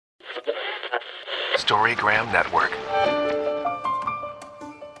Storygram Network.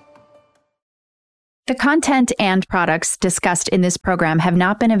 The content and products discussed in this program have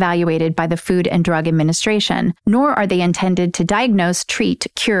not been evaluated by the Food and Drug Administration, nor are they intended to diagnose, treat,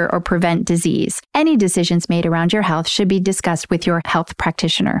 cure, or prevent disease. Any decisions made around your health should be discussed with your health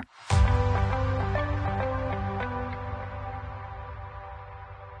practitioner.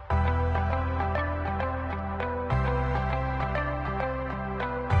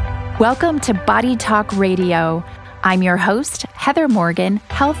 Welcome to Body Talk Radio. I'm your host, Heather Morgan,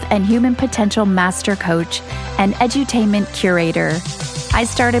 Health and Human Potential Master Coach and Edutainment Curator. I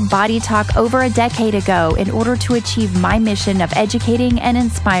started Body Talk over a decade ago in order to achieve my mission of educating and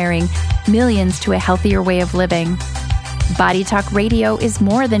inspiring millions to a healthier way of living. Body Talk Radio is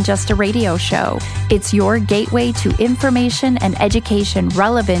more than just a radio show. It's your gateway to information and education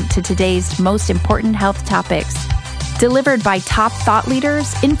relevant to today's most important health topics. Delivered by top thought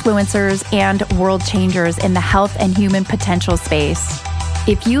leaders, influencers, and world changers in the health and human potential space.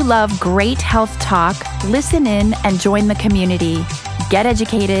 If you love great health talk, listen in and join the community. Get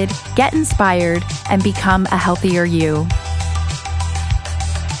educated, get inspired, and become a healthier you.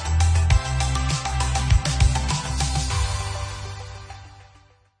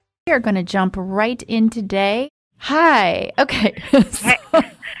 We are going to jump right in today. Hi. Okay.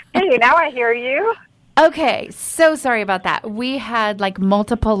 Hey, now I hear you. Okay, so sorry about that. We had like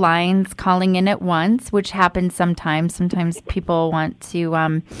multiple lines calling in at once, which happens sometimes. Sometimes people want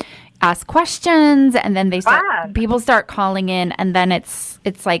to ask questions, and then people start calling in, and then it's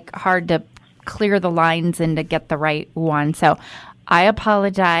like hard to clear the lines and to get the right one. So I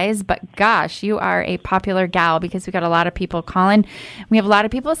apologize, but gosh, you are a popular gal because we got a lot of people calling. We have a lot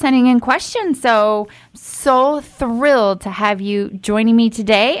of people sending in questions. So thrilled to have you joining me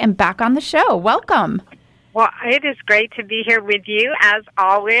today and back on the show. Welcome. Well, it is great to be here with you as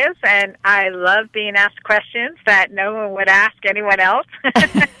always, and I love being asked questions that no one would ask anyone else.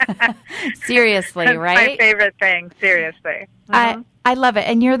 Seriously, That's right? my favorite thing, seriously. Mm-hmm. I love it,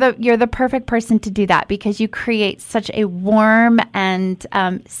 and you're the perfect person to do that because you create such a warm and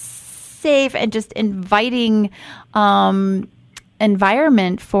safe and just inviting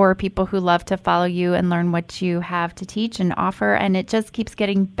environment for people who love to follow you and learn what you have to teach and offer, and it just keeps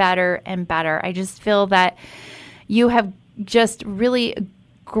getting better and better. I just feel that you have just really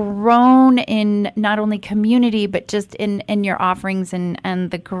grown in not only community, but just in your offerings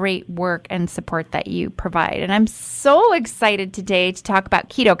and the great work and support that you provide. And I'm so excited today to talk about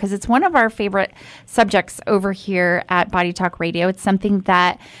keto because it's one of our favorite subjects over here at Body Talk Radio. It's something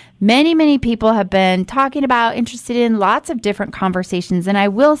that many, many people have been talking about, interested in, lots of different conversations. And I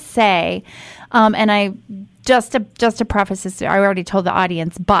will say, and I just to preface this, I already told the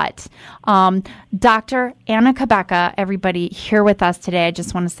audience, but Dr. Anna Cabeca, everybody here with us today, I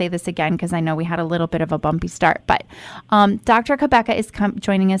just want to say this again because I know we had a little bit of a bumpy start, but Dr. Cabeca is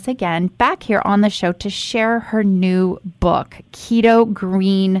joining us again back here on the show to share her new book, Keto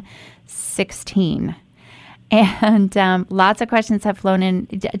Green 16. And lots of questions have flown in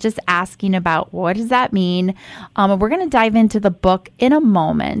just asking about what does that mean. We're going to dive into the book in a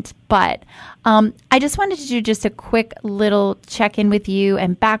moment, but I just wanted to do just a quick little check-in with you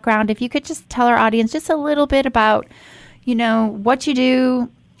and background. If you could just tell our audience just a little bit about, what you do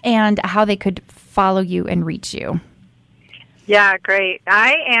and how they could follow you and reach you. Yeah, great.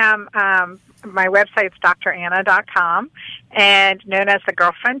 I am, my website's dranna.com. And known as the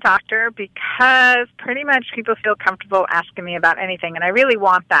Girlfriend Doctor because pretty much people feel comfortable asking me about anything, and I really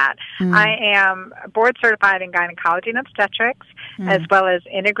want that. I am board certified in gynecology and obstetrics, as well as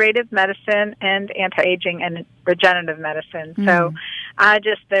integrative medicine and anti-aging and regenerative medicine. So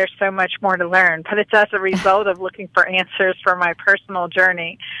there's so much more to learn, but it's as a result of looking for answers for my personal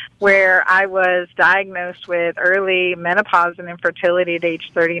journey where I was diagnosed with early menopause and infertility at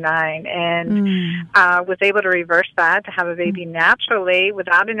age 39 and was able to reverse that to have a baby naturally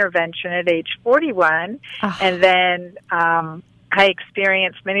without intervention at age 41. And then I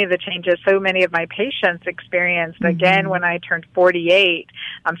experienced many of the changes so many of my patients experienced again when I turned 48.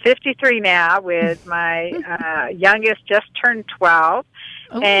 I'm 53 now with my youngest just turned 12.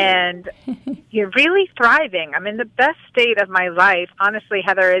 And you're really thriving. I'm in the best state of my life, honestly,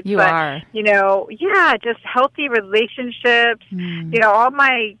 Heather. Just healthy relationships, all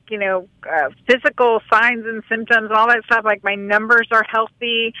my, physical signs and symptoms, all that stuff, like my numbers are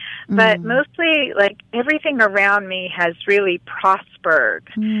healthy, but mostly like everything around me has really prospered.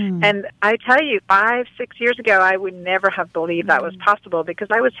 And I tell you, 5-6 years ago, I would never have believed that was possible because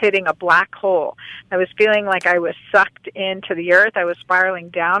I was hitting a black hole. I was feeling like I was sucked into the earth. I was spiraling spiraling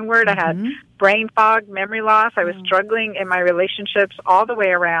downward. I had brain fog, memory loss. I was struggling in my relationships all the way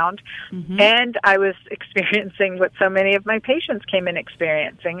around. And I was experiencing what so many of my patients came in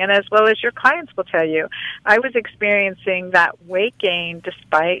experiencing, and as well as your clients will tell you. I was experiencing that weight gain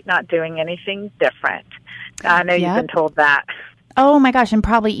despite not doing anything different. I know you've been told that. Oh my gosh, and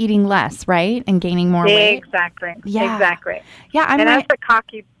probably eating less, right? And gaining more weight. Exactly. Yeah. Exactly. Yeah, and right. As a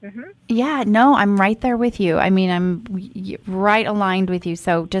cocky... Yeah, no, I'm right there with you. I mean, I'm right aligned with you.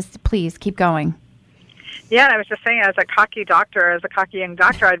 So just please keep going. Yeah, and I was just saying, as a cocky doctor, as a cocky young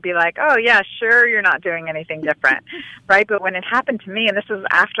doctor, I'd be like, oh, yeah, sure, you're not doing anything different, right? But when it happened to me, and this was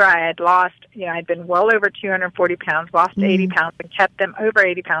after I had lost, I'd been well over 240 pounds, lost 80 pounds, and kept them over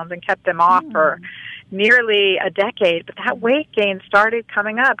 80 pounds and kept them off for nearly a decade. But that weight gain started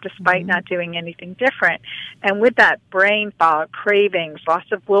coming up despite not doing anything different. And with that brain fog, cravings, loss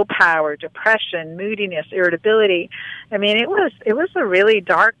of willpower, depression, moodiness, irritability, I mean, it was a really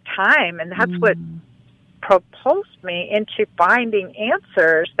dark time, and that's what propulsed me into finding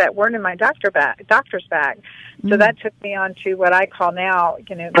answers that weren't in my doctor's bag. So that took me on to what I call now,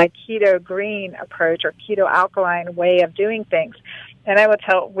 my keto green approach or keto alkaline way of doing things. And I will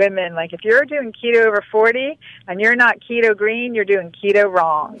tell women, like, if you're doing keto over 40 and you're not keto green, you're doing keto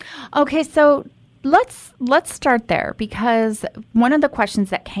wrong. Okay, so let's start there, because one of the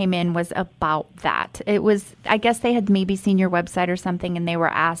questions that came in was about that. It was, I guess they had maybe seen your website or something, and they were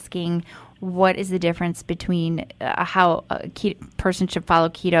asking, what is the difference between how a person should follow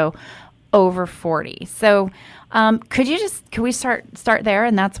keto over 40? So could we start there?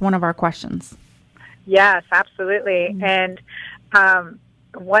 And that's one of our questions. Yes, absolutely. And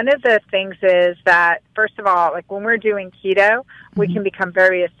one of the things is that, first of all, like when we're doing keto, we can become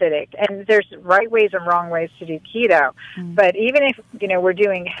very acidic. And there's right ways and wrong ways to do keto. But even if, we're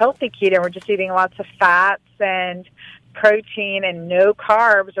doing healthy keto, we're just eating lots of fats and protein and no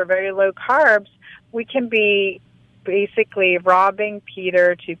carbs or very low carbs, we can be basically robbing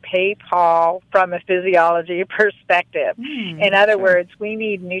Peter to pay Paul from a physiology perspective. In other words, we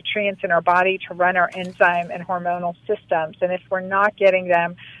need nutrients in our body to run our enzyme and hormonal systems. And if we're not getting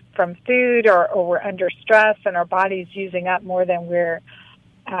them from food or we're under stress and our body's using up more than we're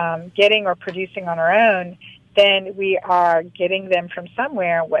getting or producing on our own, then we are getting them from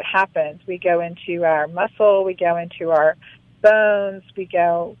somewhere. What happens? We go into our muscle, we go into our bones, we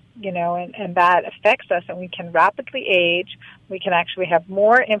go, and that affects us, and we can rapidly age. We can actually have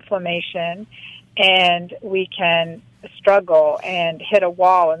more inflammation, and we can struggle and hit a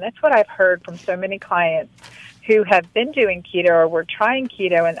wall. And that's what I've heard from so many clients who have been doing keto or were trying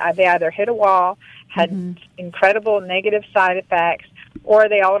keto, and they either hit a wall, had incredible negative side effects, or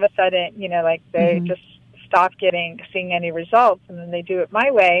they all of a sudden, they just stop seeing any results, and then they do it my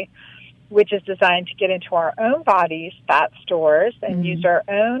way, which is designed to get into our own body's fat stores and use our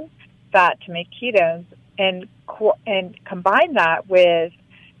own fat to make ketones, and combine that with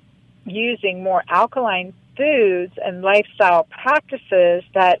using more alkaline foods and lifestyle practices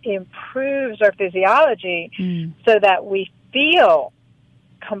that improves our physiology so that we feel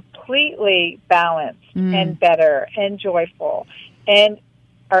completely balanced and better and joyful and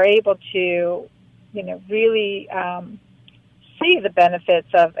are able to really see the benefits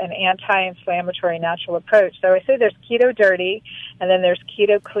of an anti-inflammatory natural approach. So I say there's keto dirty, and then there's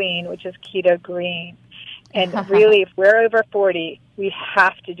keto clean, which is keto green. And really, if we're over 40, we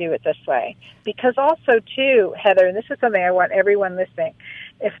have to do it this way. Because also, too, Heather, and this is something I want everyone listening,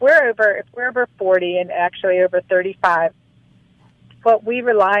 if we're over 40 and actually over 35,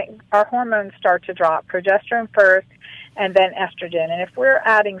 our hormones start to drop, progesterone first, and then estrogen. And if we're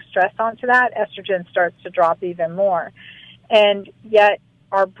adding stress onto that, estrogen starts to drop even more. And yet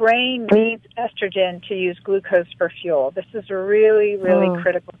our brain needs estrogen to use glucose for fuel. This is a really, really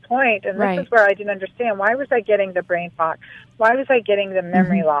critical point. And this is where I didn't understand. Why was I getting the brain fog? Why was I getting the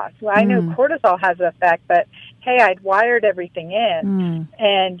memory loss? Well, I know cortisol has an effect, but hey, I'd wired everything in.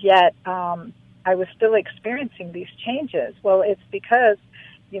 And yet I was still experiencing these changes. Well, it's because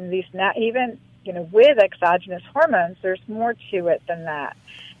with exogenous hormones, there's more to it than that.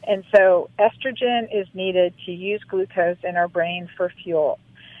 And so estrogen is needed to use glucose in our brain for fuel.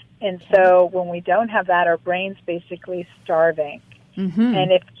 And so when we don't have that, our brain's basically starving.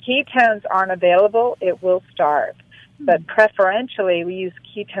 And if ketones aren't available, it will starve. But preferentially, we use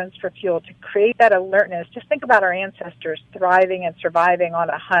ketones for fuel to create that alertness. Just think about our ancestors thriving and surviving on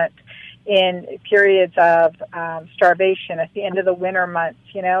a hunt in periods of starvation at the end of the winter months,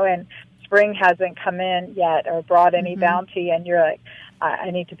 and spring hasn't come in yet or brought any bounty, and you're like,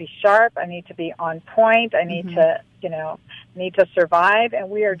 I need to be sharp. I need to be on point. I need to, need to survive. And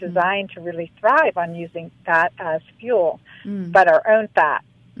we are designed to really thrive on using that as fuel, but our own fat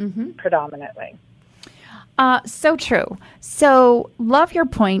predominantly. So true. So love your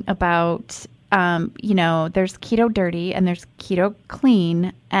point about, there's keto dirty and there's keto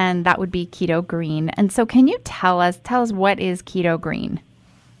clean, and that would be keto green. And so can you tell us what is keto green?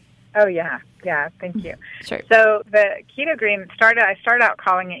 Oh, yeah. Yeah, thank you. Sure. So the keto green I started out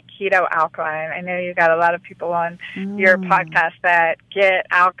calling it keto alkaline. I know you got a lot of people on your podcast that get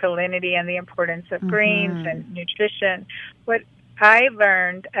alkalinity and the importance of greens and nutrition. What I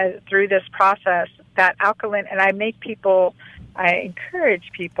learned through this process that alkaline, and I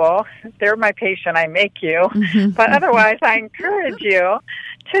encourage people, they're my patient, I make you, but otherwise I encourage you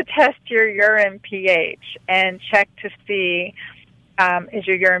to test your urine pH and check to see, is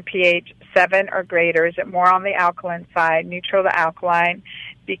your urine pH 7 or greater? Is it more on the alkaline side, neutral to alkaline?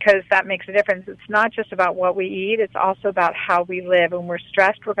 Because that makes a difference. It's not just about what we eat, it's also about how we live. When we're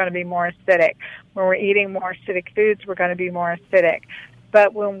stressed, we're going to be more acidic. When we're eating more acidic foods, we're going to be more acidic.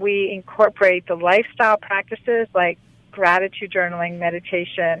 But when we incorporate the lifestyle practices like gratitude journaling,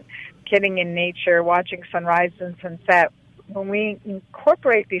 meditation, getting in nature, watching sunrise and sunset, when we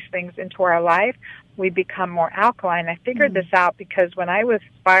incorporate these things into our life, we become more alkaline. I figured this out because when I was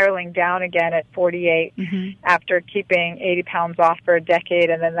spiraling down again at 48 after keeping 80 pounds off for a decade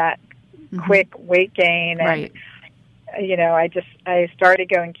and then that quick weight gain, and I started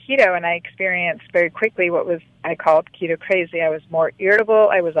going keto, and I experienced very quickly what I called keto crazy. I was more irritable.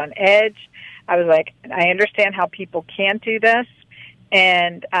 I was on edge. I was like, I understand how people can't do this.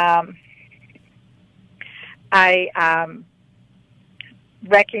 And I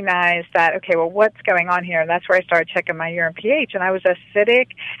recognized that, okay, well, what's going on here? And that's where I started checking my urine pH, and I was acidic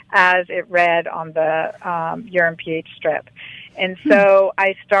as it read on the urine pH strip. And so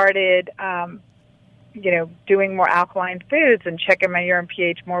I started, doing more alkaline foods and checking my urine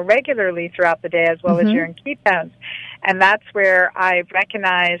pH more regularly throughout the day, as well as urine ketones. And that's where I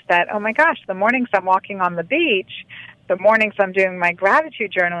recognized that, oh my gosh, the mornings I'm walking on the beach, the mornings I'm doing my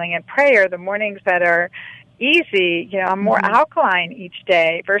gratitude journaling and prayer, the mornings that are easy, I'm more alkaline each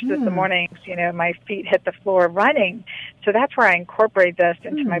day versus the mornings, my feet hit the floor running. So that's where I incorporate this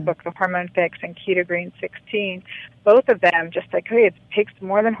into my book, The Hormone Fix and Keto Green 16. Both of them, just like, hey, it takes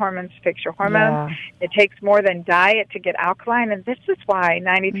more than hormones to fix your hormones. Yeah. It takes more than diet to get alkaline. And this is why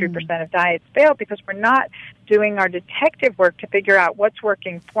 93% of diets fail, because we're not doing our detective work to figure out what's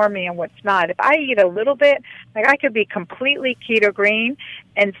working for me and what's not. If I eat a little bit, like I could be completely keto green,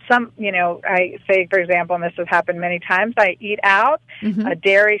 and I say, for example, and this has happened many times, I eat out a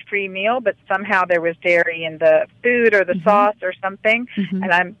dairy-free meal, but somehow there was dairy in the food or the sauce or something,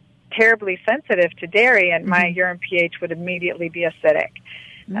 and I'm terribly sensitive to dairy, and my urine pH would immediately be acidic.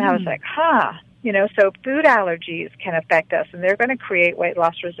 And I was like, so food allergies can affect us, and they're going to create weight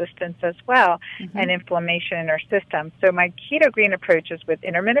loss resistance as well, and inflammation in our system. So my keto green approach is with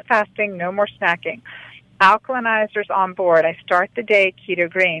intermittent fasting, no more snacking, alkalinizers on board. I start the day keto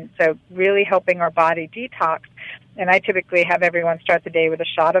green, so really helping our body detox. And I typically have everyone start the day with a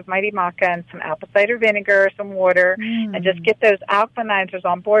shot of Mighty Maca and some apple cider vinegar, some water, and just get those alkalinizers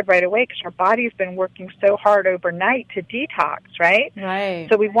on board right away, because our body's been working so hard overnight to detox, right? Right.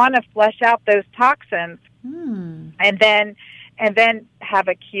 So we want to flush out those toxins, and then have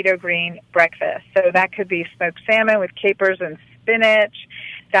a keto green breakfast. So that could be smoked salmon with capers and spinach.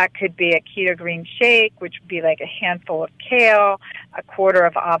 That could be a keto green shake, which would be like a handful of kale, a quarter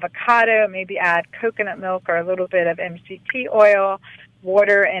of avocado, maybe add coconut milk or a little bit of MCT oil,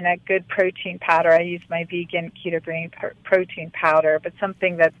 water, and a good protein powder. I use my vegan keto green protein powder, but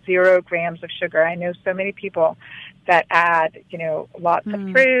something that's 0 grams of sugar. I know so many people that add, lots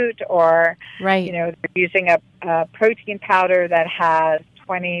of fruit, or, they're using a protein powder that has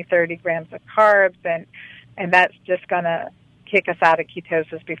 20, 30 grams of carbs, and that's just going to kick us out of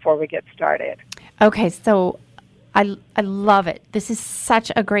ketosis before we get started. Okay, so I love it. This is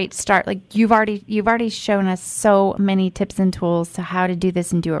such a great start. Like you've already shown us so many tips and tools to how to do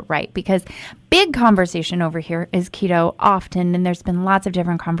this and do it right, because big conversation over here is keto often, and there's been lots of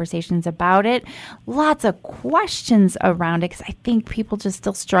different conversations about it, lots of questions around it, because I think people just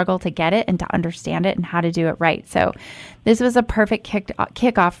still struggle to get it and to understand it and how to do it right. So this was a perfect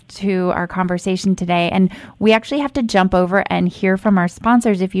kickoff to our conversation today, and we actually have to jump over and hear from our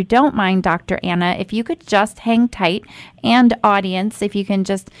sponsors. If you don't mind, Dr. Anna, if you could just hang tight, and audience, if you can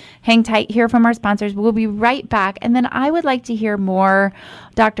just hang tight, hear from our sponsors. We'll be right back. And then I would like to hear more,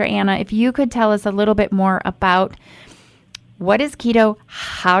 Dr. Anna, if you could tell us a little bit more about what is keto,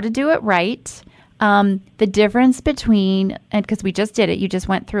 how to do it right, The difference between, and because we just did it, you just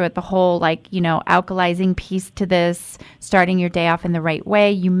went through it, the whole alkalizing piece to this, starting your day off in the right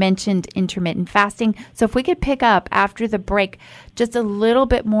way. You mentioned intermittent fasting. So if we could pick up after the break just a little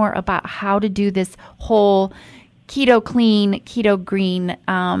bit more about how to do this whole keto clean, keto green,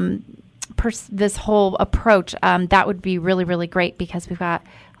 this whole approach, that would be really, really great, because we've got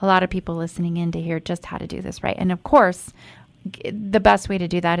a lot of people listening in to hear just how to do this right. And of course, the best way to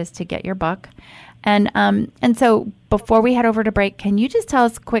do that is to get your book. And so before we head over to break, can you just tell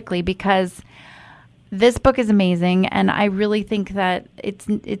us quickly, because this book is amazing, and I really think that it's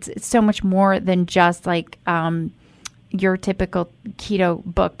so much more than just like your typical keto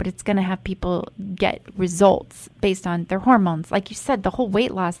book, but it's going to have people get results based on their hormones. Like you said, the whole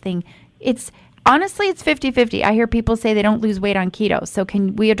weight loss thing, honestly, it's 50-50. I hear people say they don't lose weight on keto. So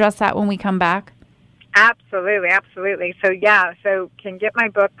can we address that when we come back? Absolutely. So can get my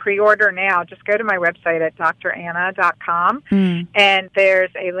book, pre-order now. Just go to my website at dranna.com, and there's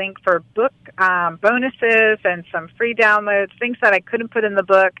a link for book bonuses and some free downloads, things that I couldn't put in the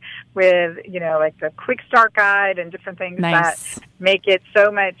book with, like the quick start guide and different things that make it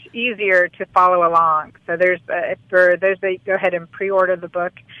so much easier to follow along. So there's, for those that go ahead and pre-order the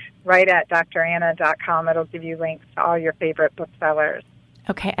book right at dranna.com, it'll give you links to all your favorite booksellers.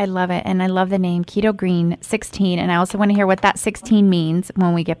 Okay, I love it. And I love the name Keto Green 16. And I also want to hear what that 16 means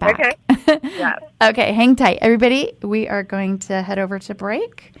when we get back. Okay. Yes. Okay, hang tight. Everybody, we are going to head over to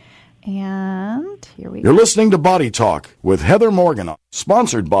break. And here we go. You're listening to Body Talk with Heather Morgan,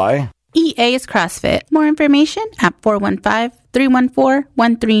 sponsored by EA's CrossFit. More information at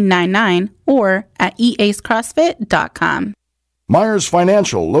 415-314-1399 or at eascrossfit.com. Myers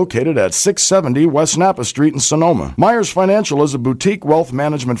Financial, located at 670 West Napa Street in Sonoma. Myers Financial is a boutique wealth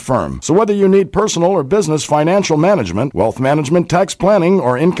management firm. So whether you need personal or business financial management, wealth management, tax planning,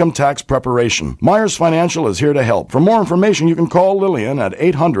 or income tax preparation, Myers Financial is here to help. For more information, you can call Lillian at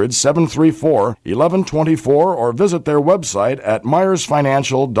 800-734-1124 or visit their website at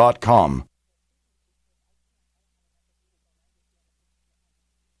myersfinancial.com.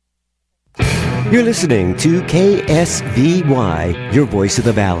 You're listening to KSVY, your voice of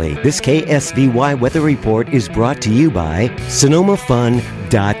the valley. This KSVY weather report is brought to you by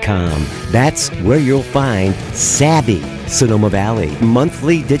SonomaFun.com. That's where you'll find Savvy Sonoma Valley,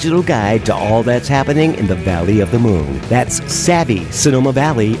 monthly digital guide to all that's happening in the Valley of the Moon. That's Savvy Sonoma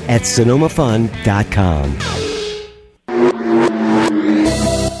Valley at SonomaFun.com.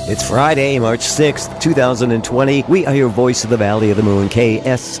 It's Friday, March 6th, 2020. We are your voice of the Valley of the Moon,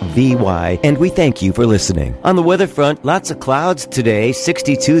 KSVY, and we thank you for listening. On the weather front, lots of clouds today,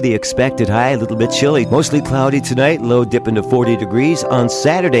 62 the expected high, a little bit chilly. Mostly cloudy tonight, low dip into 40 degrees. On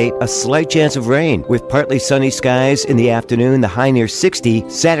Saturday, a slight chance of rain, with partly sunny skies in the afternoon, the high near 60.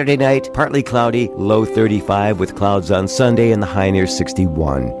 Saturday night, partly cloudy, low 35, with clouds on Sunday and the high near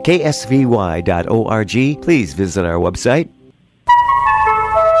 61. KSVY.org. Please visit our website.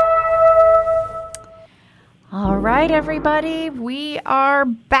 All right, everybody, we are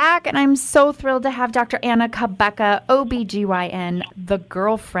back, and I'm so thrilled to have Dr. Anna Cabeca, OBGYN, the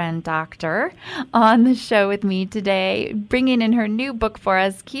girlfriend doctor, on the show with me today, bringing in her new book for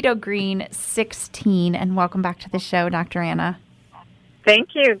us, Keto Green 16. And welcome back to the show, Dr. Anna.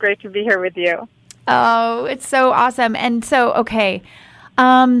 Thank you. Great to be here with you. Oh, it's so awesome. And so, okay,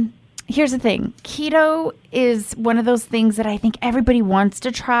 here's the thing. Keto is one of those things that I think everybody wants to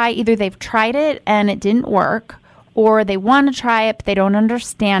try. Either they've tried it and it didn't work, or they want to try it, but they don't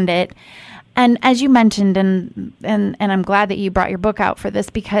understand it. And as you mentioned, and I'm glad that you brought your book out for this,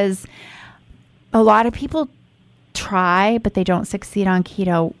 because a lot of people try, but they don't succeed on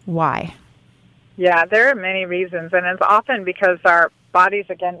keto. Why? Yeah, there are many reasons, and it's often because our body's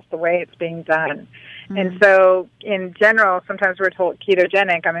against the way it's being done. And so, in general, sometimes we're told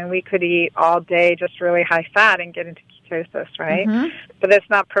ketogenic. I mean, we could eat all day just really high fat and get into ketosis, right? But that's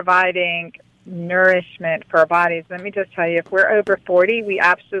not providing nourishment for our bodies. Let me just tell you, if we're over 40, we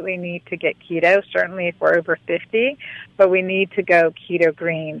absolutely need to get keto, certainly if we're over 50, but we need to go keto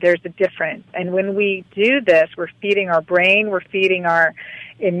green. There's a difference. And when we do this, we're feeding our brain, we're feeding our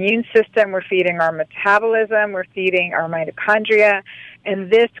immune system, we're feeding our metabolism, we're feeding our mitochondria,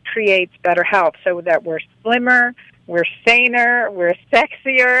 and this creates better health so that we're slimmer, we're saner, we're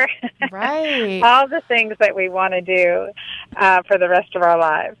sexier. Right. All the things that we want to do for the rest of our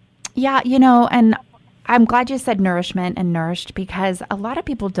lives. Yeah, you know, and I'm glad you said nourishment and nourished, because a lot of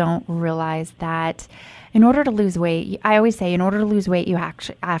people don't realize that in order to lose weight, I always say, in order to lose weight, you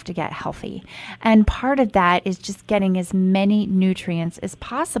actually have to get healthy. And part of that is just getting as many nutrients as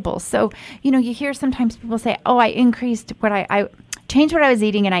possible. So, you know, you hear sometimes people say, oh, I increased what I changed what I was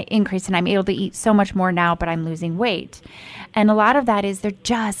eating and I increased, and I'm able to eat so much more now, but I'm losing weight. And a lot of that is they're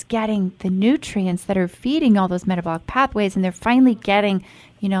just getting the nutrients that are feeding all those metabolic pathways, and they're finally getting,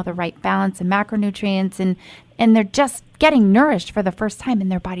 the right balance of macronutrients, and they're just getting nourished for the first time,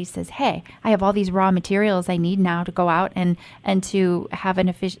 and their body says, hey, I have all these raw materials I need now to go out and to have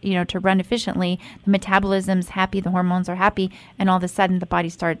to run efficiently. The metabolism's happy, the hormones are happy, and all of a sudden the body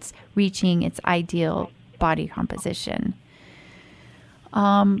starts reaching its ideal body composition.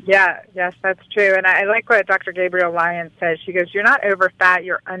 Yes, that's true. And I like what Dr. Gabrielle Lyons says. She goes, you're not over fat,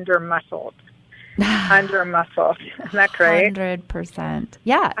 you're under muscled. Under muscled. Isn't that great? 100%.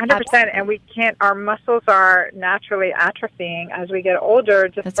 Yeah. 100%. Absolutely. And we can't, our muscles are naturally atrophying as we get older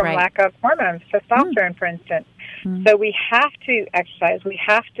just from lack of hormones, testosterone, for instance. So we have to exercise. We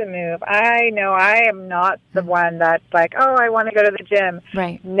have to move. I know I am not the one that's like, oh, I want to go to the gym.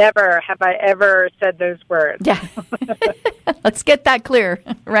 Right. Never have I ever said those words. Yeah. Let's get that clear,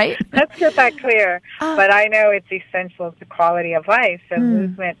 right? Let's get that clear. But I know it's essential to quality of life. So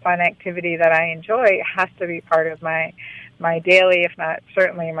movement, fun activity that I enjoy has to be part of my daily, if not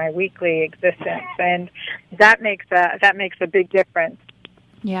certainly my weekly existence. And that makes a big difference.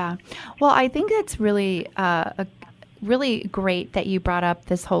 Yeah. Well, I think it's really really great that you brought up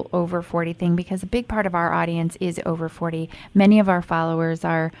this whole over 40 thing, because a big part of our audience is over 40. Many of our followers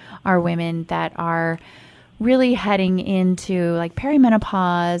are women that are really heading into like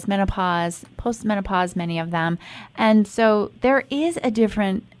perimenopause, menopause, postmenopause, many of them. And so there is a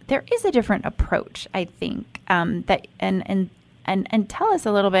different approach, I think, that and tell us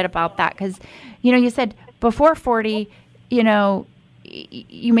a little bit about that, because you said before 40, you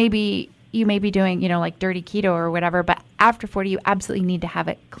may be doing, like dirty keto or whatever, but after 40, you absolutely need to have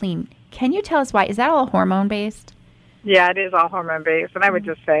it clean. Can you tell us why? Is that all hormone based? Yeah, it is all hormone based. And I would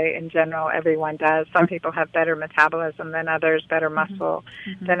just say in general, everyone does. Some people have better metabolism than others, better muscle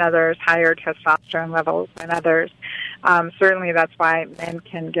than others, higher testosterone levels than others. Certainly that's why men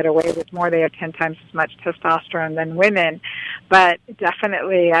can get away with more. They have 10 times as much testosterone than women. But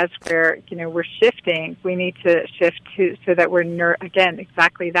definitely as we're shifting, we need to shift so that we're, again,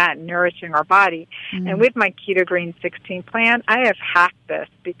 exactly that, nourishing our body. And with my Keto Green 16 plan, I have hacked this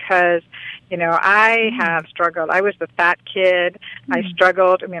because, I have struggled. I was the fat kid. I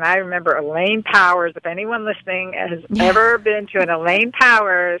struggled. I remember Elaine Powers. If anyone listening has ever been to an Elaine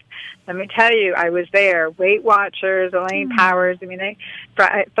Powers, let me tell you, I was there. Weight Watchers, Elaine Powers.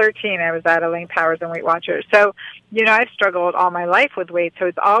 At 13, I was at Elaine Powers and Weight Watchers. So, I've struggled all my life with weight, so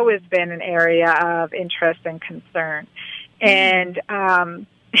it's always been an area of interest and concern. And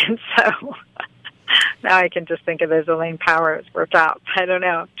so now I can just think of those Elaine Powers workouts. I don't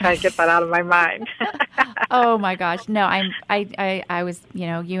know. Try to get that out of my mind. Oh my gosh. No, I was, you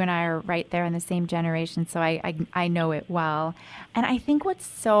and I are right there in the same generation, so I know it well. And I think what's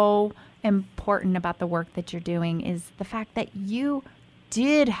so important about the work that you're doing is the fact that you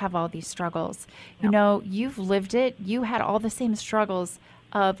did have all these struggles. You've lived it. You had all the same struggles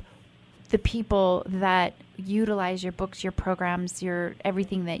of the people that utilize your books, your programs, your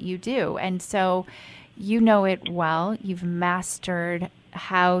everything that you do. And so you know it well. You've mastered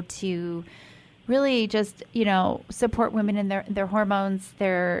how to really just, support women in their hormones,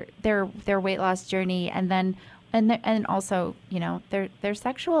 their weight loss journey, and also, their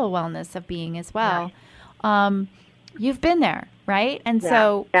sexual wellness of being as well. Yeah. You've been there, right? And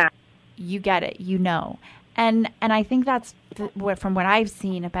so you get it, And I think that's from what I've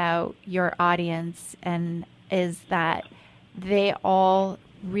seen about your audience, and is that they all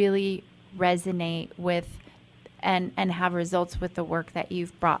really resonate with and have results with the work that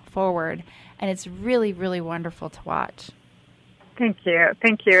you've brought forward. And it's really, really wonderful to watch. Thank you.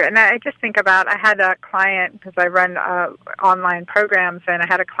 And I just think about, I had a client, because I run online programs, and I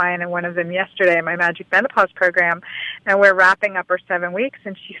had a client in one of them yesterday in my Magic Menopause program, and we're wrapping up our 7 weeks,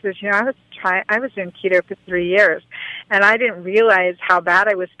 and she says, I was doing keto for 3 years, and I didn't realize how bad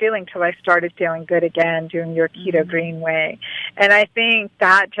I was feeling till I started feeling good again doing your Keto Green way. And I think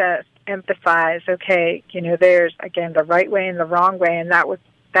that just emphasized, okay, there's, again, the right way and the wrong way, and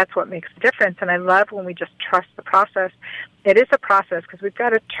that's what makes the difference. And I love when we just trust the process. It is a process, because we've got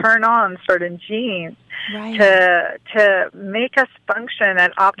to turn on certain genes to make us function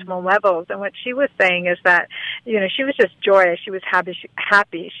at optimal levels. And what she was saying is that, she was just joyous. She was happy.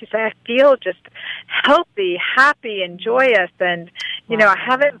 She said, I feel just healthy, happy, and joyous. And, I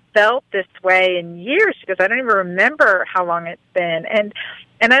haven't felt this way in years. She goes, I don't even remember how long it's been. And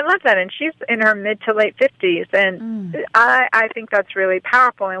And I love that. And she's in her mid to late 50s. And I think that's really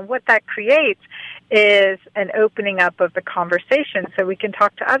powerful. And what that creates is an opening up of the conversation so we can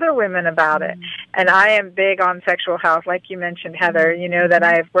talk to other women about it. And I am big on sexual health. Like you mentioned, Heather, you know that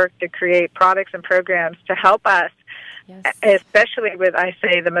I've worked to create products and programs to help us, especially with, I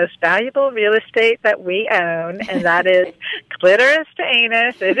say, the most valuable real estate that we own, and that is clitoris to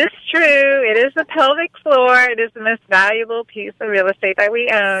anus. It is true. It is the pelvic floor. It is the most valuable piece of real estate that we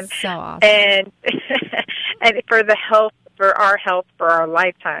own. So awesome. And for the health, for our health, for our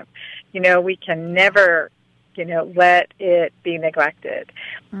lifetime. You know, we can never, let it be neglected.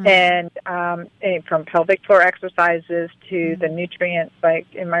 And from pelvic floor exercises to the nutrients, like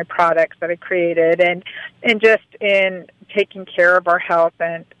in my products that I created, and just in taking care of our health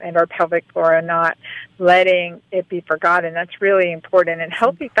and our pelvic floor and not letting it be forgotten. That's really important. And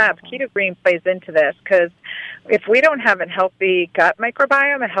healthy fats, Keto Green plays into this, because if we don't have a healthy gut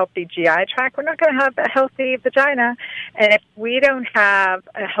microbiome, a healthy GI tract, we're not going to have a healthy vagina. And if we don't have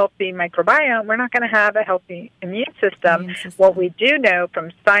a healthy microbiome, we're not going to have a healthy immune system. What we do know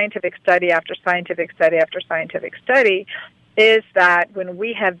from scientific study after scientific study after scientific study is that when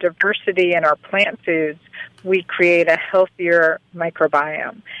we have diversity in our plant foods, we create a healthier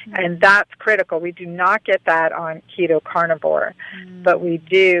microbiome. And that's critical. We do not get that on keto carnivore, but we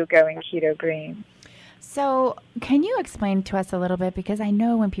do going keto green. So can you explain to us a little bit, because I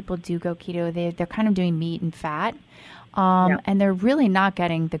know when people do go keto, they're kind of doing meat and fat, and they're really not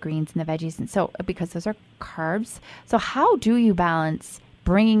getting the greens and the veggies, and so because those are carbs. So how do you balance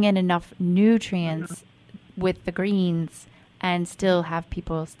bringing in enough nutrients with the greens and still have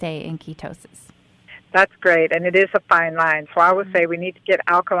people stay in ketosis? That's great, and it is a fine line. So I would say we need to get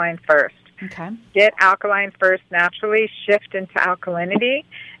alkaline first. Okay. Get alkaline first naturally, shift into alkalinity,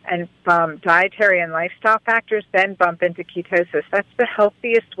 and dietary and lifestyle factors, then bump into ketosis. That's the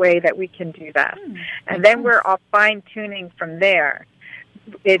healthiest way that we can do that. And then we're all fine-tuning from there.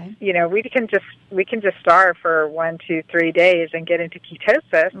 We can just starve for 1, 2, 3 days and get into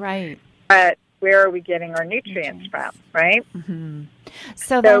ketosis. Right. But where are we getting our nutrients from, right?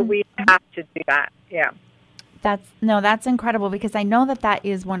 So we have to do that. Yeah. That's incredible, because I know that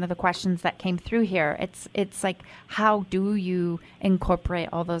is one of the questions that came through here. It's like, how do you incorporate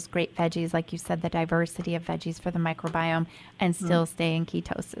all those great veggies, like you said, the diversity of veggies for the microbiome, and still stay in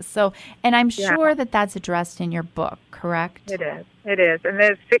ketosis? So, and I'm sure that's addressed in your book, correct? It is. And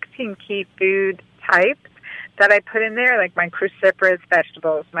there's 16 key food types that I put in there, like my cruciferous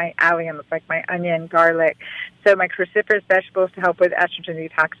vegetables, my alliums, like my onion, garlic. So my cruciferous vegetables to help with estrogen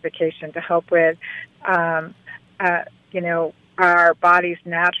detoxification, to help with our body's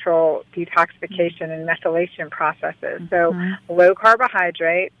natural detoxification and methylation processes. So low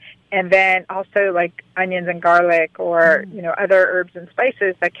carbohydrate, and then also like onions and garlic, or, other herbs and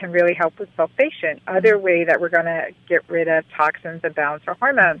spices that can really help with sulfation, other way that we're going to get rid of toxins and balance our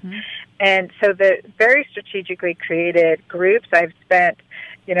hormones. And so the very strategically created groups, I've spent,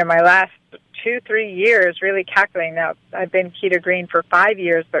 my last 2-3 years really calculating. Now, I've been keto green for 5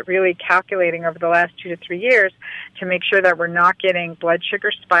 years, but really calculating over the last 2 to 3 years to make sure that we're not getting blood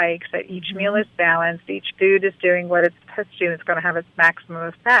sugar spikes, that each meal is balanced, each food is doing what it's supposed to do, and it's going to have its maximum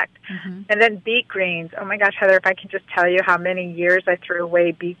effect. And then beet greens. Oh my gosh, Heather, if I can just tell you how many years I threw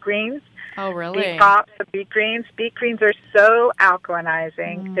away beet greens. Oh, really? Beet tops of beet greens. Beet greens are so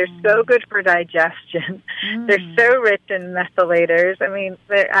alkalinizing. They're so good for digestion. They're so rich in methylators. I mean,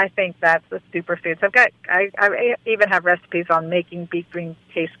 I think that's a superfood. So I even have recipes on making beet greens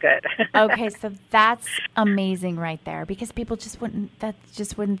taste good. Okay, so that's amazing right there, because people just wouldn't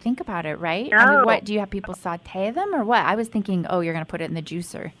think about it, right? No. I mean, what, do you have people saute them or what? I was thinking, you're going to put it in the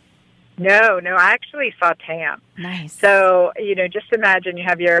juicer. No, I actually saute them. Nice. So, just imagine you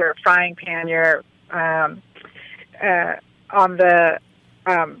have your frying pan, you're on the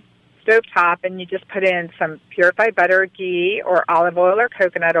stovetop, and you just put in some purified butter, ghee, or olive oil or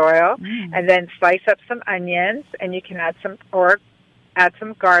coconut oil, and then slice up some onions, and you can add some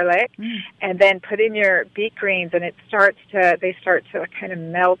garlic, and then put in your beet greens, and they start to kind of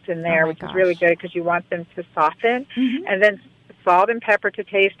melt in there, which is really good because you want them to soften, and then salt and pepper to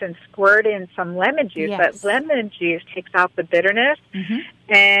taste, and squirt in some lemon juice. That lemon juice takes out the bitterness,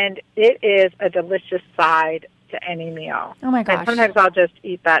 and it is a delicious side to any meal. Oh my gosh. And sometimes I'll just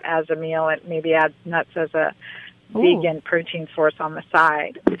eat that as a meal and maybe add nuts as a vegan protein source on the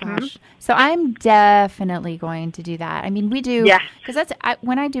side. Gosh. So I'm definitely going to do that. I mean, we do, because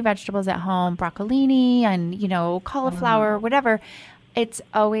when I do vegetables at home, broccolini and, cauliflower, whatever, it's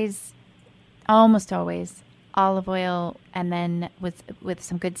almost always olive oil, and then with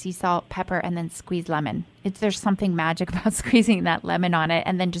some good sea salt, pepper, and then squeeze lemon. There's something magic about squeezing that lemon on it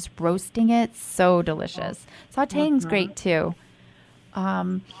and then just roasting it. So delicious. Sautéing's great too.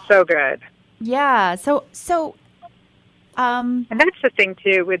 So good. Yeah. And that's the thing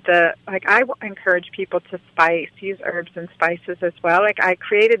too with I encourage people to use herbs and spices as well. Like I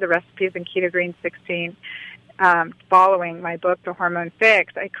created the recipes in Keto Green 16 following my book, The Hormone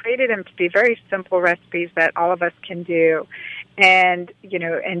Fix. I created them to be very simple recipes that all of us can do, and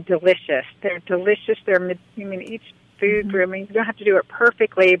delicious. They're delicious. Each food. I mean, you don't have to do it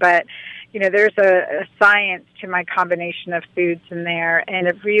perfectly, but there's a science to my combination of foods in there, and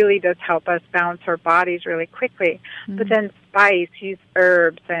it really does help us balance our bodies really quickly. Mm-hmm. But then use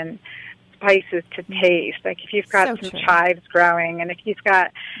herbs and spices to taste. Like if you've got some chives growing, and if you've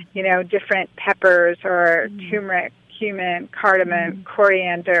got, different peppers or turmeric, cumin, cardamom,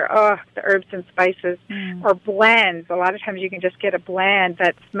 coriander, the herbs and spices, or blends. A lot of times you can just get a blend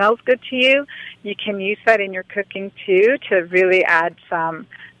that smells good to you. You can use that in your cooking too to really add some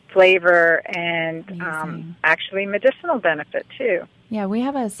flavor and actually medicinal benefit too. Yeah, we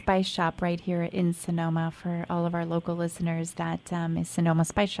have a spice shop right here in Sonoma for all of our local listeners. That is Sonoma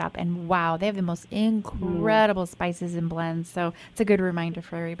Spice Shop, and wow, they have the most incredible spices and blends. So it's a good reminder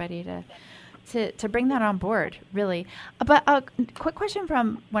for everybody to bring that on board, really. But a quick question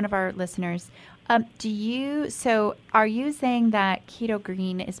from one of our listeners: are you saying that Keto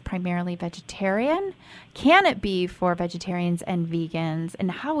Green is primarily vegetarian? Can it be for vegetarians and vegans?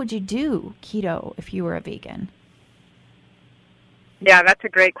 And how would you do keto if you were a vegan? Yeah, that's a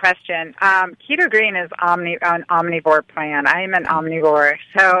great question. Keto Green is an omnivore plan. I am an omnivore,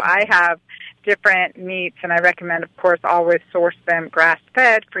 so I have different meats, and I recommend, of course, always source them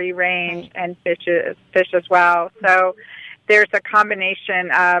grass-fed, free-range, and fish as well. So there's a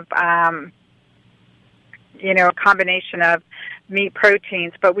combination of, meat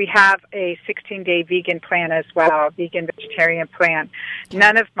proteins, but we have a 16-day vegan plan as well, vegan vegetarian plan.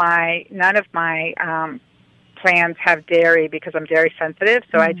 None of my plans have dairy because I'm dairy sensitive,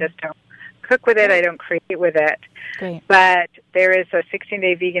 so I just don't cook with it. I don't create with it. Great. But there is a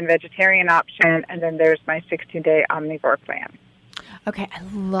 16-day vegan vegetarian option, and then there's my 16-day omnivore plan. Okay, I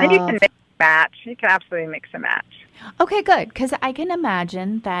love. And you can mix and match. You can absolutely mix and match. Okay, good, because I can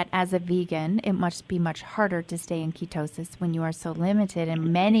imagine that as a vegan, it must be much harder to stay in ketosis when you are so limited,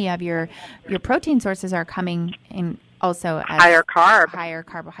 and many of your protein sources are coming in also as higher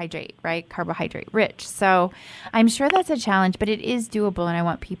carbohydrate, right? Carbohydrate rich. So I'm sure that's a challenge, but it is doable, and I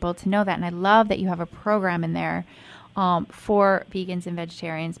want people to know that. And I love that you have a program in there for vegans and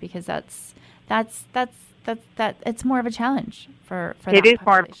vegetarians, because that's it's more of a challenge for that It is population.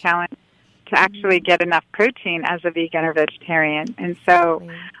 more of a challenge to actually get enough protein as a vegan or vegetarian. And so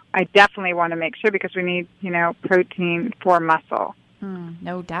I definitely want to make sure, because we need, protein for muscle.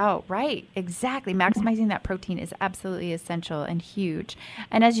 No doubt. Right. Exactly. Maximizing that protein is absolutely essential and huge.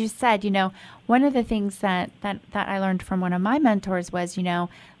 And as you said, one of the things that I learned from one of my mentors was,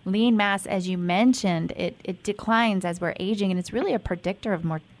 lean mass, as you mentioned, it declines as we're aging, and it's really a predictor of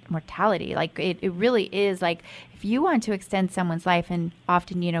mortality. Like it really is. Like if you want to extend someone's life, and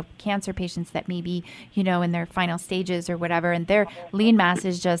often, cancer patients that may be, in their final stages or whatever, and their lean mass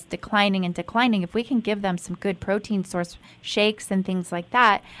is just declining and declining, if we can give them some good protein source shakes and things like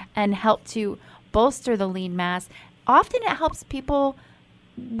that and help to bolster the lean mass, often it helps people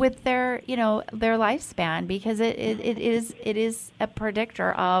with their lifespan, because it is a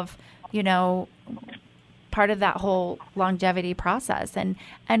predictor of, part of that whole longevity process, and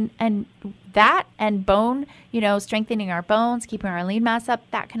that and bone, strengthening our bones, keeping our lean mass up,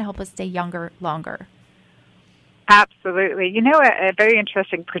 that can help us stay younger longer. Absolutely. A very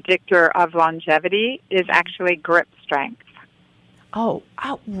interesting predictor of longevity is actually grip strength. Oh,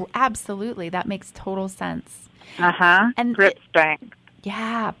 absolutely. That makes total sense. And grip strength.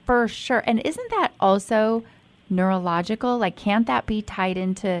 Yeah, for sure. And isn't that also neurological? Like, can't that be tied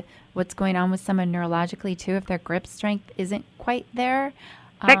into what's going on with someone neurologically too, if their grip strength isn't quite there?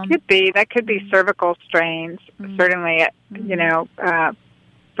 That could be cervical strains, certainly,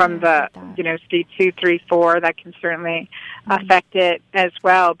 from the, speed 2, 3, 4, that can certainly affect it as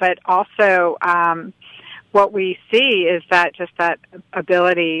well. But also, what we see is that just that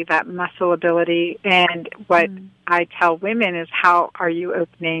ability, that muscle ability, and what I tell women is, how are you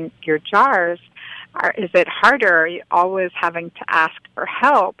opening your jars? Is it harder? Are you always having to ask for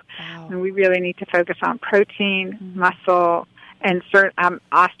help? Wow. And we really need to focus on protein, muscle, and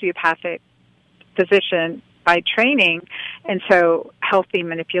osteopathic physician by training. And so healthy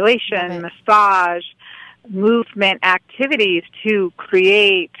manipulation, massage, movement activities to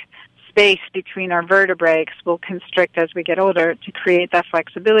create space between our vertebrae, because we'll constrict as we get older, to create that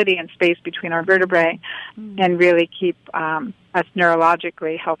flexibility and space between our vertebrae and really keep us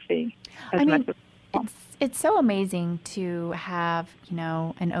neurologically healthy as much as possible. It's so amazing to have,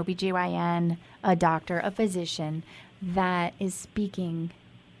 an OBGYN, a doctor, a physician that is speaking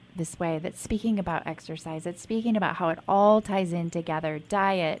this way, that's speaking about exercise, that's speaking about how it all ties in together: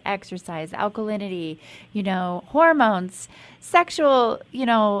 diet, exercise, alkalinity, hormones, sexual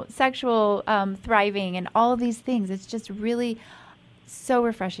thriving, and all of these things. It's just really so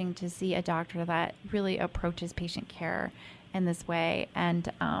refreshing to see a doctor that really approaches patient care in this way.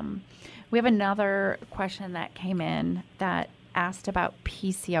 And we have another question that came in that asked about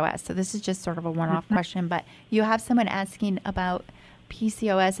PCOS. So this is just sort of a one-off question, but you have someone asking about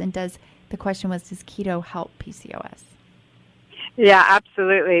PCOS, and the question was, does keto help PCOS? Yeah,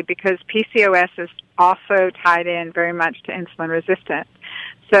 absolutely, because PCOS is also tied in very much to insulin resistance.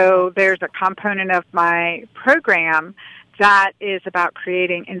 So there's a component of my program that is about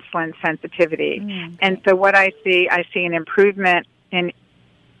creating insulin sensitivity. Okay. And so what I see an improvement in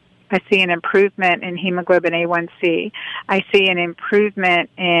hemoglobin A1C. I see an improvement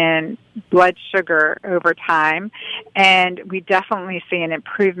in blood sugar over time, and we definitely see an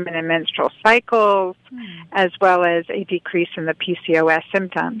improvement in menstrual cycles, as well as a decrease in the PCOS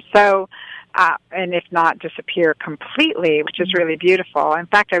symptoms. So, and if not disappear completely, which is really beautiful. In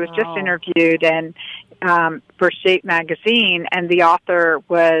fact, I was just interviewed for Shape Magazine, and the author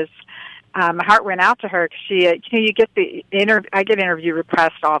was, my heart went out to her, because she, you get I get interview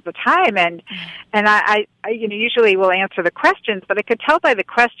requests all the time, and I usually will answer the questions, but I could tell by the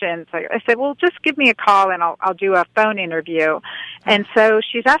questions. I said, well, just give me a call and I'll do a phone interview. And so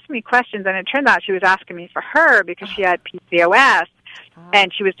she's asking me questions, and it turned out she was asking me for her because she had PCOS,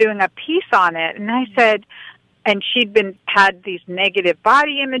 and she was doing a piece on it. And I said, and she'd had these negative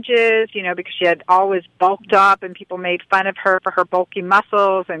body images, because she had always bulked up, and people made fun of her for her bulky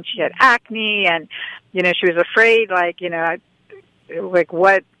muscles, and she had acne, and, she was afraid,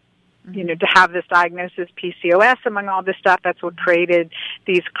 what, to have this diagnosis, PCOS, among all this stuff. That's what created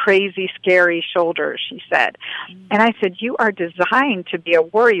these crazy, scary shoulders, she said. And I said, you are designed to be a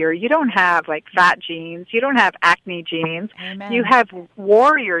warrior. You don't have, fat genes. You don't have acne genes. Amen. You have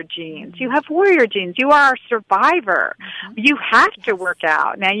warrior genes. You have warrior genes. You are a survivor. You have to work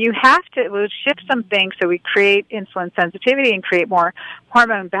out. Now, you have to shift some things so we create insulin sensitivity and create more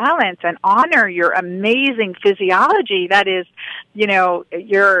hormone balance and honor your amazing physiology. That is,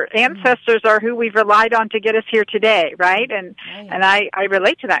 your ancestors are who we've relied on to get us here today, right? And I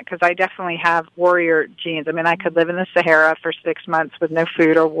relate to that, because I definitely have warrior genes. I mean, I could live in the Sahara for 6 months with no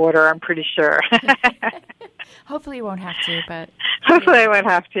food or water, I'm pretty sure. Hopefully you won't have to, but... Hopefully I won't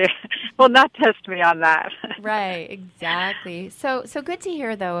have to. Well, not test me on that. Right, exactly. So good to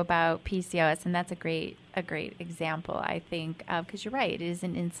hear, though, about PCOS, and that's a great example, I think, because you're right. It is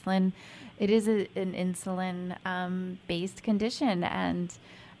an insulin based condition, and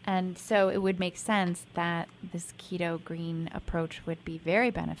so it would make sense that this keto green approach would be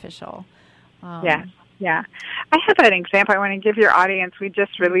very beneficial. Yeah. I have an example I want to give your audience. We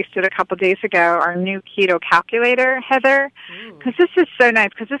just released it a couple days ago, our new keto calculator, Heather, because this is so nice,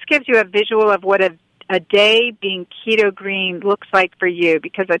 because this gives you a visual of what a day being keto green looks like for you,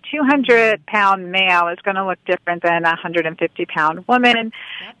 because a 200-pound male is going to look different than a 150-pound woman.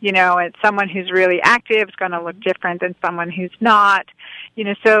 Yep. And someone who's really active is going to look different than someone who's not.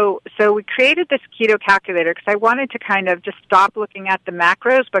 So we created this keto calculator because I wanted to kind of just stop looking at the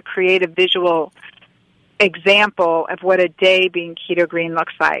macros, but create a visual example of what a day being keto green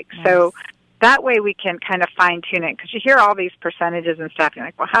looks like. Nice. So that way we can kind of fine-tune it, because you hear all these percentages and stuff, and you're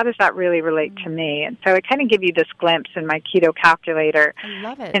like, well, how does that really relate to me? And so I kind of give you this glimpse in my keto calculator. I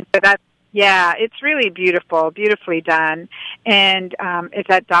love it. And so it's really beautiful, beautifully done. And it's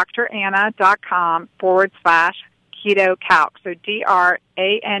at DrAnna.com/keto calc. So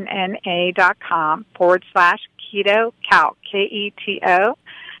DrAnna.com/keto calc, KETO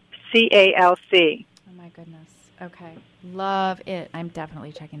CALC. Goodness. Okay. Love it. I'm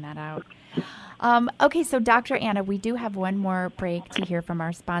definitely checking that out. Okay, so Dr. Anna, we do have one more break to hear from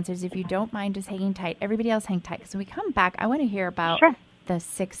our sponsors. If you don't mind just hanging tight, everybody else hang tight. So when we come back, I want to hear about the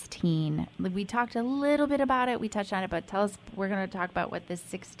 16. We talked a little bit about it. We touched on it, but tell us, we're going to talk about what this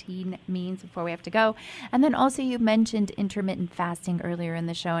 16 means before we have to go. And then also you mentioned intermittent fasting earlier in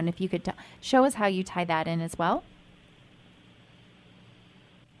the show, and if you could show us how you tie that in as well.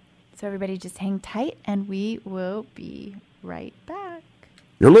 So everybody just hang tight, and we will be right back.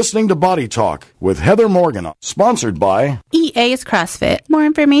 You're listening to Body Talk with Heather Morgan, sponsored by EA's CrossFit. More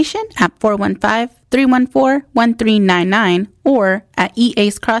information at 415 314-1399 or at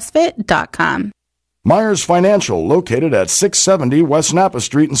eacecrossfit.com. Myers Financial, located at 670 West Napa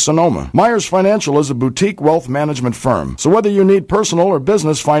Street in Sonoma. Myers Financial is a boutique wealth management firm. So whether you need personal or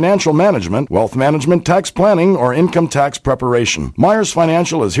business financial management, wealth management, tax planning, or income tax preparation, Myers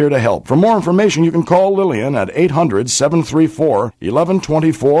Financial is here to help. For more information, you can call Lillian at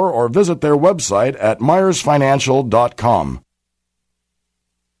 800-734-1124 or visit their website at myersfinancial.com.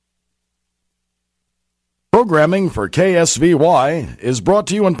 Programming for KSVY is brought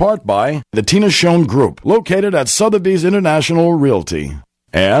to you in part by the Tina Schoen Group, located at Sotheby's International Realty.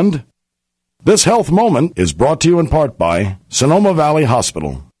 And this health moment is brought to you in part by Sonoma Valley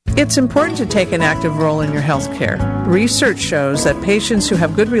Hospital. It's important to take an active role in your health care. Research shows that patients who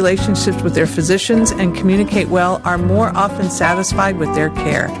have good relationships with their physicians and communicate well are more often satisfied with their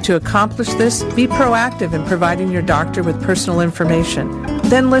care. To accomplish this, be proactive in providing your doctor with personal information.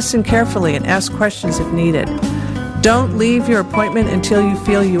 Then listen carefully and ask questions if needed. Don't leave your appointment until you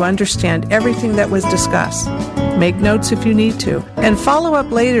feel you understand everything that was discussed. Make notes if you need to, and follow up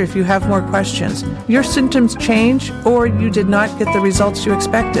later if you have more questions. Your symptoms change or you did not get the results you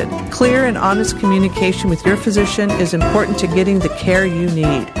expected. Clear and honest communication with your physician is important to getting the care you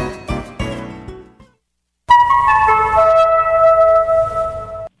need.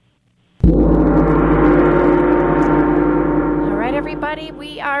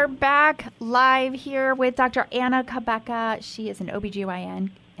 We are back live here with Dr. Anna Cabeca. She is an OBGYN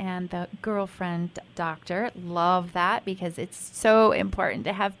and the girlfriend doctor. Love that because it's so important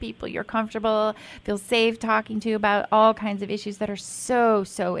to have people you're comfortable, feel safe talking to about all kinds of issues that are so,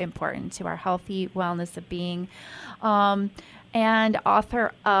 so important to our healthy wellness of being. And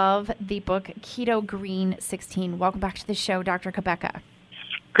author of the book Keto Green 16. Welcome back to the show, Dr. Cabeca.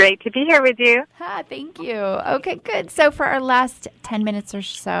 Great to be here with you. Thank you. Okay, good. So for our last 10 minutes or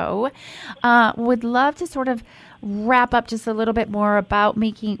so, would love to sort of wrap up just a little bit more about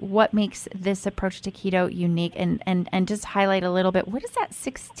what makes this approach to keto unique and just highlight a little bit, what does that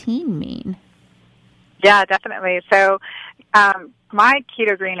 16 mean? Yeah, definitely. So my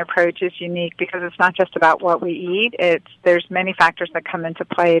Keto Green approach is unique because it's not just about what we eat. There's many factors that come into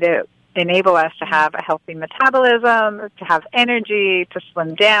play to enable us to have a healthy metabolism, to have energy, to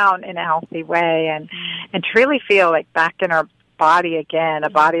slim down in a healthy way, and to really feel like back in our body again, a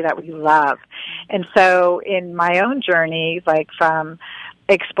body that we love. And so in my own journey, like from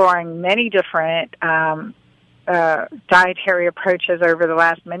exploring many different dietary approaches over the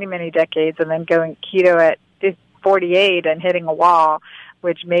last many, many decades, and then going keto at 48 and hitting a wall,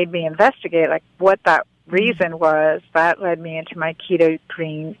 which made me investigate like what that reason was, that led me into my Keto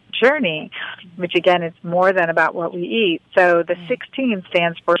Green journey, which again is more than about what we eat. So the 16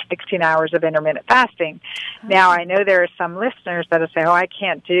 stands for 16 hours of intermittent fasting. Now I know there are some listeners that will say, I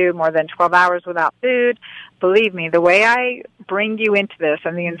can't do more than 12 hours without food. Believe me, the way I bring you into this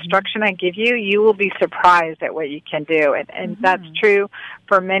and the instruction I give you, you will be surprised at what you can do. And that's true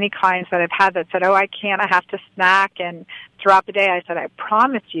for many clients that I've had that said, I can't, I have to snack. And throughout the day I said, I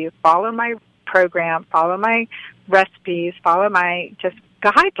promise you, follow my program, follow my recipes, follow my just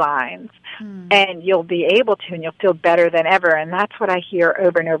guidelines, and you'll be able to, and you'll feel better than ever. And that's what I hear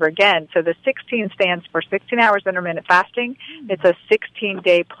over and over again. So the 16 stands for 16 hours intermittent fasting. It's a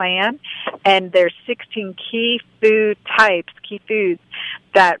 16-day plan, and there's 16 key food types, key foods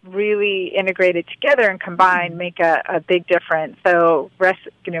that really integrated together and combined make a big difference. So,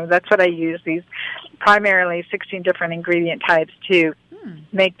 that's what I use, these primarily 16 different ingredient types to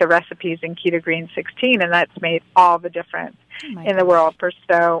make the recipes in Keto Green 16, and that's made all the difference in the world for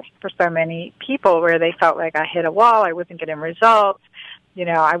so many people where they felt like I hit a wall, I wasn't getting results.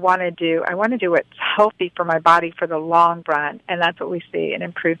 I want to do what's healthy for my body for the long run, and that's what we see, an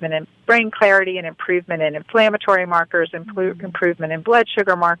improvement in brain clarity, an improvement in inflammatory markers, improvement in blood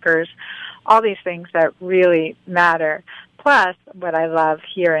sugar markers, all these things that really matter. Plus, what I love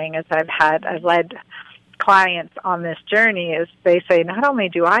hearing is I've led clients on this journey is they say, not only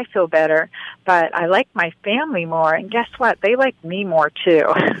do I feel better, but I like my family more, and guess what? They like me more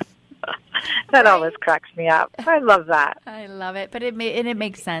too. That always cracks me up. I love that. I love it, but it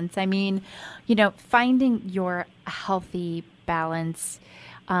makes sense. I mean, finding your healthy balance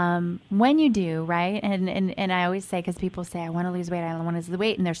when you do, right? And I always say, because people say, I want to lose weight, I want to lose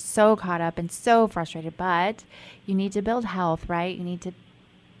weight, and they're so caught up and so frustrated, but you need to build health, right? You need to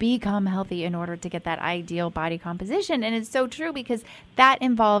become healthy in order to get that ideal body composition. And it's so true because that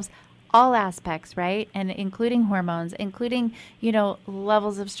involves all aspects, right? And including hormones, including,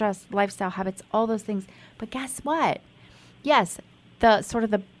 levels of stress, lifestyle habits, all those things. But guess what? Yes, the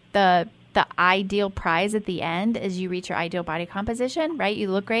the ideal prize at the end is you reach your ideal body composition, right? You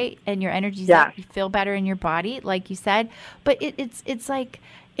look great and your energy's up, you feel better in your body, like you said. But it's like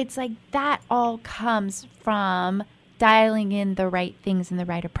that all comes from dialing in the right things and the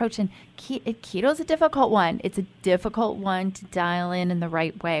right approach. And keto is a difficult one. It's a difficult one to dial in the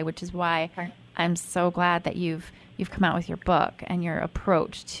right way, which is why I'm so glad that you've come out with your book and your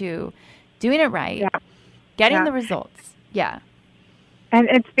approach to doing it right, getting the results. Yeah. And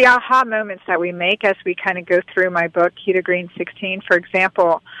it's the aha moments that we make as we kind of go through my book, Keto Green 16. For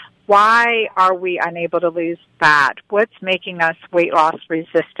example, why are we unable to lose fat? What's making us weight loss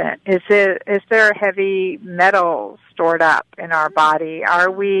resistant? Is there heavy metals stored up in our body?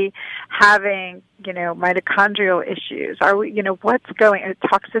 Are we having, mitochondrial issues? Are we, what's going,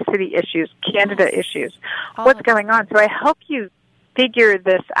 toxicity issues, candida issues? What's going on? So I help you figure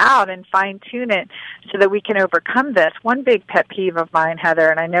this out and fine-tune it so that we can overcome this. One big pet peeve of mine, Heather,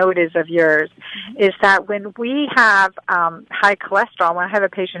 and I know it is of yours, is that when we have high cholesterol, when I have a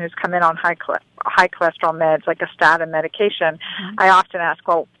patient who's come in on high cholesterol meds, like a statin medication, I often ask,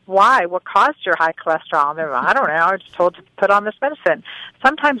 well, why? What caused your high cholesterol? And they're like, I don't know. I was told to put on this medicine.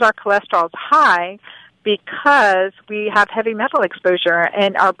 Sometimes our cholesterol is high because we have heavy metal exposure,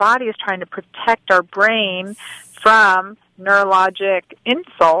 and our body is trying to protect our brain from neurologic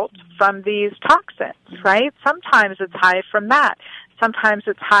insult from these toxins, right? Sometimes it's high from that. Sometimes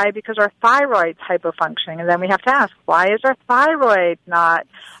it's high because our thyroid's hypofunctioning, and then we have to ask, why is our thyroid not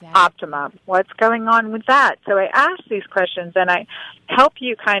optimum? What's going on with that? So I ask these questions, and I help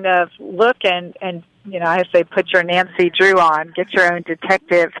you kind of look and I say put your Nancy Drew on, get your own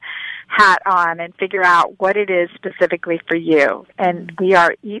detective hat on, and figure out what it is specifically for you. And we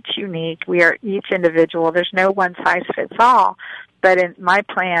are each unique. We are each individual. There's no one size fits all. But in my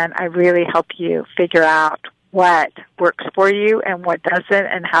plan, I really help you figure out what works for you and what doesn't,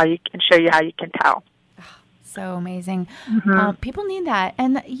 and how you can show you how you can tell. So amazing. People need that.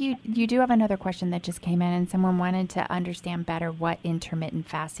 And you do have another question that just came in, and someone wanted to understand better what intermittent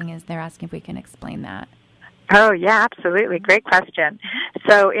fasting is. They're asking if we can explain that. Oh, yeah, absolutely. Great question.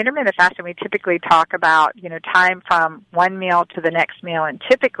 So intermittent fasting, we typically talk about, time from one meal to the next meal, and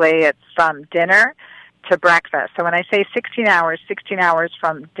typically it's from dinner to breakfast. So when I say 16 hours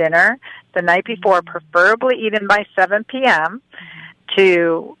from dinner, the night before, preferably eaten by 7 p.m.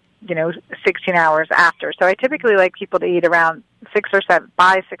 to, 16 hours after. So I typically like people to eat around 6 or 7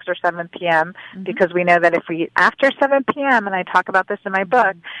 p.m. because we know that if we eat after 7 p.m., and I talk about this in my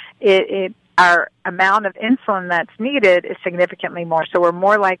book, our amount of insulin that's needed is significantly more. So we're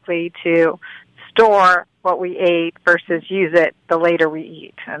more likely to store what we ate versus use it the later we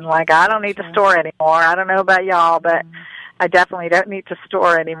eat. And I don't need to store anymore. I don't know about y'all, but I definitely don't need to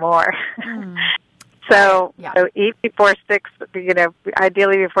store anymore. So eat before 6,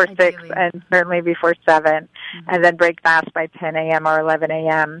 ideally before 6 and certainly before 7, and then break fast by 10 a.m. or 11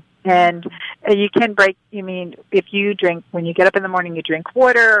 a.m. And you can break, if you drink, when you get up in the morning, you drink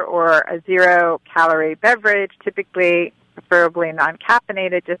water or a 0-calorie beverage, typically, preferably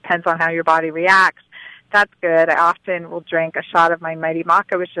non-caffeinated, depends on how your body reacts. That's good. I often will drink a shot of my Mighty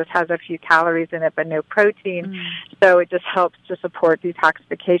Maca, which just has a few calories in it but no protein. So it just helps to support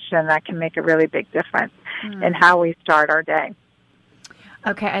detoxification, and that can make a really big difference in how we start our day.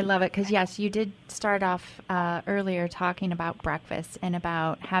 Okay, I love it because, yes, you did start off earlier talking about breakfast and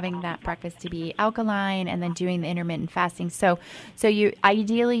about having that breakfast to be alkaline and then doing the intermittent fasting. So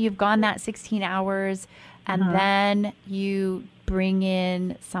you've gone that 16 hours and then you bring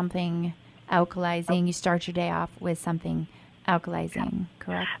in something alkalizing. You start your day off with something alkalizing,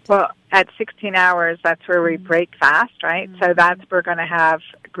 correct? Well, at 16 hours, that's where we break fast, right? So we're going to have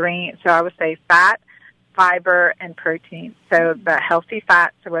green. So I would say fat, fiber, and protein. So the healthy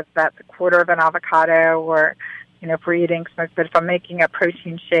fat, so whether that's a quarter of an avocado or, if we're eating smoked, but if I'm making a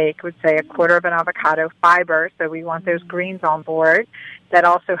protein shake, I would say a quarter of an avocado. Fiber, so we want those greens on board. That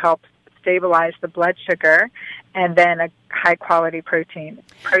also helps stabilize the blood sugar. And then a high-quality protein,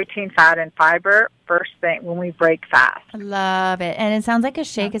 fat, and fiber first thing when we break fast. I love it. And it sounds like a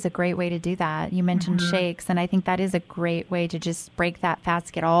shake is a great way to do that. You mentioned shakes, and I think that is a great way to just break that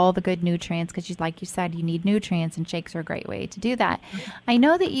fast, get all the good nutrients, because like you said, you need nutrients, and shakes are a great way to do that. I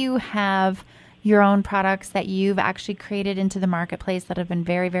know that you have your own products that you've actually created into the marketplace that have been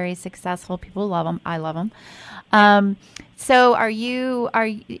very, very successful. People love them. I love them. So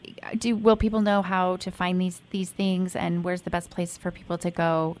will people know how to find these things, and where's the best place for people to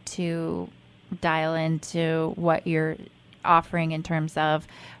go to dial into what you're offering in terms of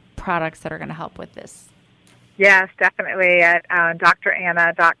products that are going to help with this? Yes, definitely at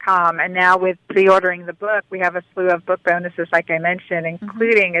dranna.com. And now with pre-ordering the book, we have a slew of book bonuses, like I mentioned,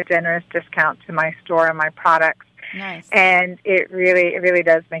 including a generous discount to my store and my products. Nice. And it really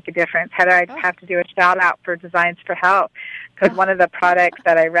does make a difference. Heather, I have to do a shout-out for Designs for Health, because one of the products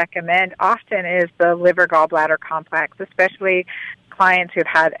that I recommend often is the liver gallbladder complex, especially clients who've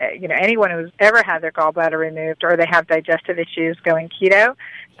had, anyone who's ever had their gallbladder removed or they have digestive issues going keto.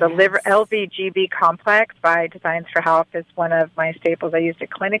 The liver LVGB complex by Designs for Health is one of my staples. I used it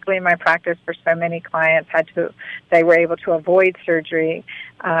clinically in my practice for so many clients. They were able to avoid surgery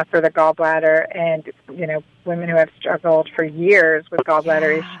for the gallbladder, and women who have struggled for years with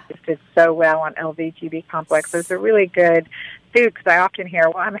gallbladder issues did so well on LVGB complex. It's a really good food, because I often hear,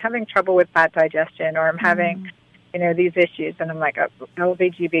 well, I'm having trouble with fat digestion, or I'm having these issues, and I'm like,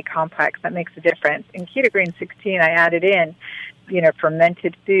 LVGB complex, that makes a difference. In Keto Green 16, I added in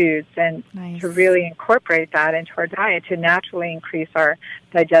fermented foods, and to really incorporate that into our diet to naturally increase our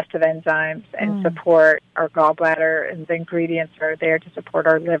digestive enzymes and support our gallbladder, and the ingredients are there to support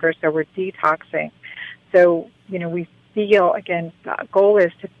our liver, so we're detoxing. So, we feel, again, the goal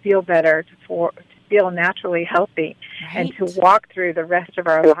is to feel better, to feel naturally healthy, and to walk through the rest of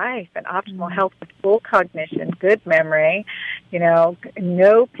our life in optimal health with full cognition, good memory, no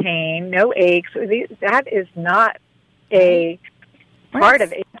pain, no aches. That is not a part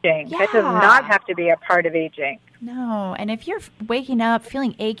of aging. Yeah. That does not have to be a part of aging. No, and if you're waking up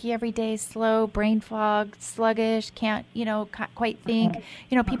feeling achy every day, slow, brain fog, sluggish, can't quite think,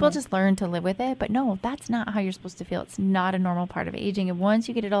 people just learn to live with it. But no, that's not how you're supposed to feel. It's not a normal part of aging. And once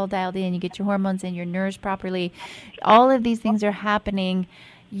you get it all dialed in, you get your hormones in, you're nourished properly, all of these things are happening,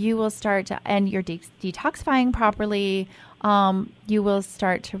 you will start to, and you're detoxifying properly, you will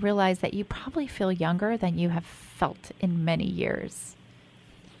start to realize that you probably feel younger than you have felt in many years.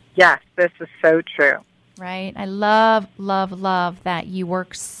 Yes, this is so true. Right. I love that you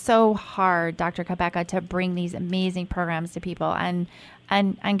work so hard, Dr. Cabeca, to bring these amazing programs to people and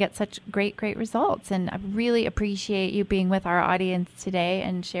get such great results. And I really appreciate you being with our audience today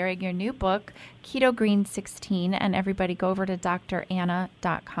and sharing your new book, Keto Green 16. And everybody go over to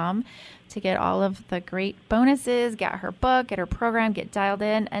dranna.com to get all of the great bonuses, get her book, get her program, get dialed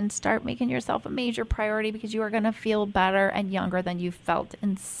in, and start making yourself a major priority, because you are going to feel better and younger than you've felt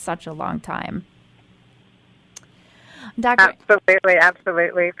in such a long time. Dr.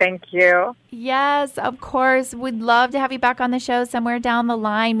 Absolutely. Thank you. Yes, of course. We'd love to have you back on the show somewhere down the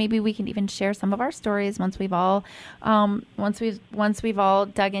line. Maybe we can even share some of our stories once we've all dug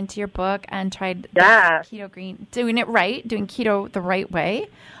into your book and tried Keto Green, doing keto the right way.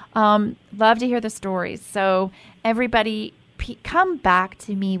 Love to hear the stories. So everybody, come back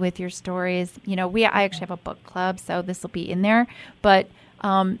to me with your stories. I actually have a book club, so this will be in there, but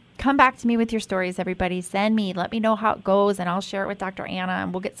come back to me with your stories, everybody. Let me know how it goes, and I'll share it with Dr. Anna,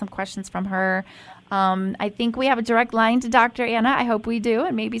 and we'll get some questions from her. I think we have a direct line to Dr. Anna. I hope we do,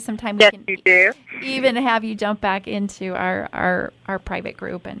 and maybe sometime we can even have you jump back into our private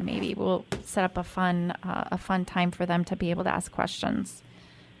group, and maybe we'll set up a fun time for them to be able to ask questions.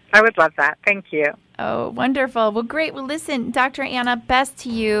 I would love that. Thank you. Oh, wonderful. Well, great. Well, listen, Dr. Anna, best to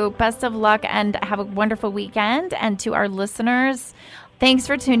you. Best of luck, and have a wonderful weekend. And to our listeners, thanks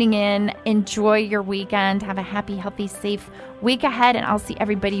for tuning in. Enjoy your weekend. Have a happy, healthy, safe week ahead. And I'll see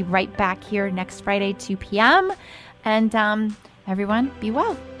everybody right back here next Friday, 2 p.m. And everyone, be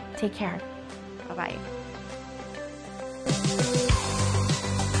well. Take care. Bye-bye.